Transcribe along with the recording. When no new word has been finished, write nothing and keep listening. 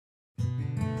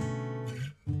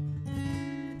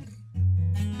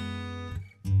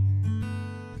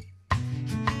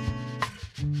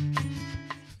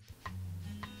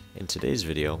today's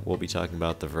video, we'll be talking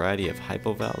about the variety of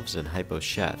Hypo valves and Hypo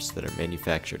shafts that are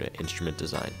manufactured at Instrument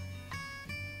Design.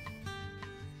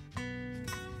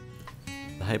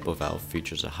 The Hypo valve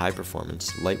features a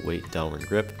high-performance, lightweight Delrin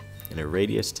grip and a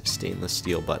radiused stainless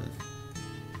steel button.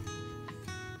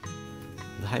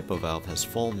 The Hypo valve has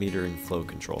full metering flow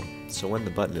control, so when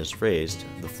the button is raised,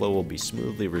 the flow will be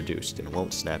smoothly reduced and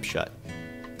won't snap shut.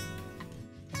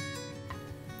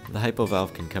 The Hypo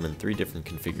valve can come in 3 different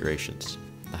configurations: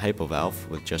 the Hypo valve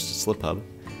with just a slip hub,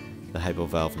 the Hypo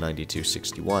valve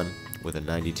 9261 with a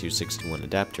 9261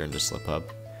 adapter into slip hub,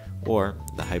 or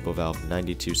the Hypo valve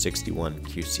 9261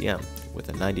 QCM with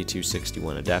a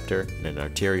 9261 adapter and an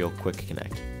arterial quick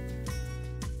connect.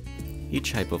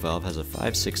 Each Hypo valve has a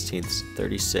 5/16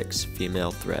 36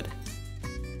 female thread.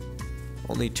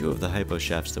 Only 2 of the Hypo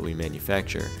shafts that we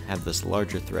manufacture have this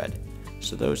larger thread,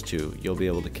 so those 2 you'll be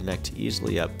able to connect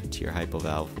easily up to your Hypo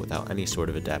valve without any sort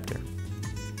of adapter.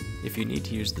 If you need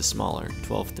to use the smaller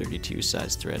 1232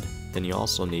 size thread, then you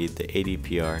also need the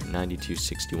ADPR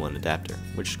 9261 adapter,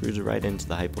 which screws right into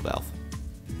the Hypo valve.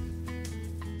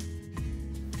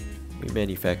 We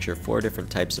manufacture 4 different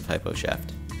types of Hypo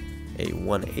shaft: a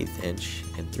 1/8 inch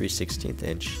and 3/16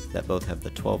 inch that both have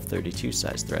the 1232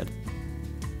 size thread,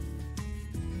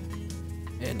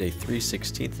 and a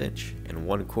 3/16 inch and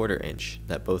 1/4 inch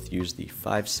that both use the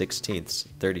 5/16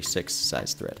 36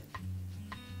 size thread.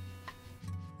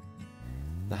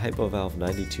 The Hypo valve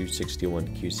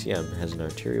 9261 QCM has an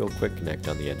arterial quick connect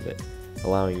on the end of it,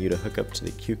 allowing you to hook up to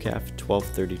the QCAF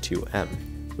 1232M,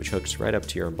 which hooks right up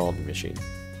to your embalming machine.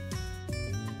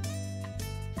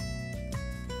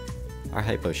 Our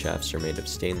Hypo shafts are made of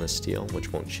stainless steel,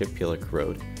 which won't chip, peel, or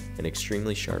corrode, and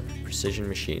extremely sharp,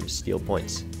 precision-machined steel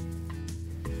points.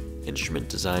 Instrument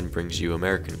Design brings you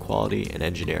American quality and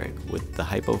engineering with the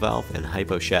Hypo valve and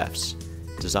Hypo shafts,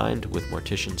 designed with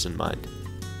morticians in mind.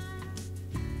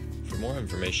 For more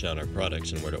information on our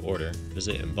products and where to order,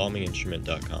 visit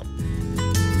embalminginstrument.com.